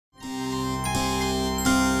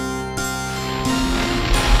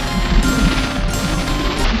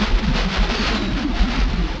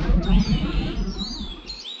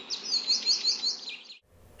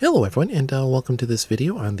Hello everyone, and welcome to this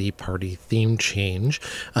video on the party theme change.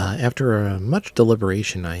 After much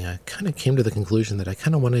deliberation, I kind of came to the conclusion that I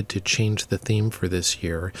kind of wanted to change the theme for this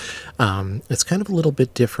year. It's kind of a little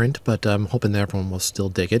bit different, but I'm hoping that everyone will still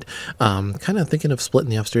dig it. Kind of thinking of splitting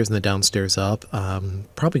the upstairs and the downstairs up.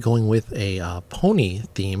 Probably going with a pony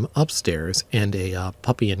theme upstairs and a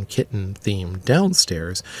puppy and kitten theme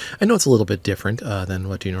downstairs. I know it's a little bit different than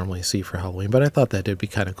what you normally see for Halloween, but I thought that it'd be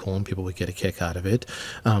kind of cool and people would get a kick out of it.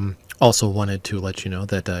 Also wanted to let you know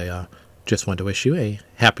that I just wanted to wish you a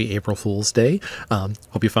happy April Fool's Day.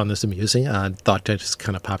 Hope you found this amusing. Thought that just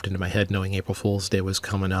kind of popped into my head knowing April Fool's Day was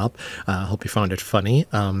coming up. Hope you found it funny.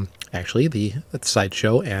 Actually, the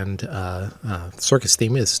sideshow and circus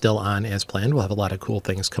theme is still on as planned. We'll have a lot of cool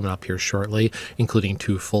things coming up here shortly, including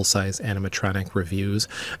 2 full-size animatronic reviews.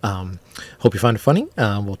 Hope you found it funny.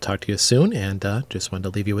 We'll talk to you soon, and just wanted to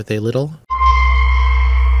leave you with a little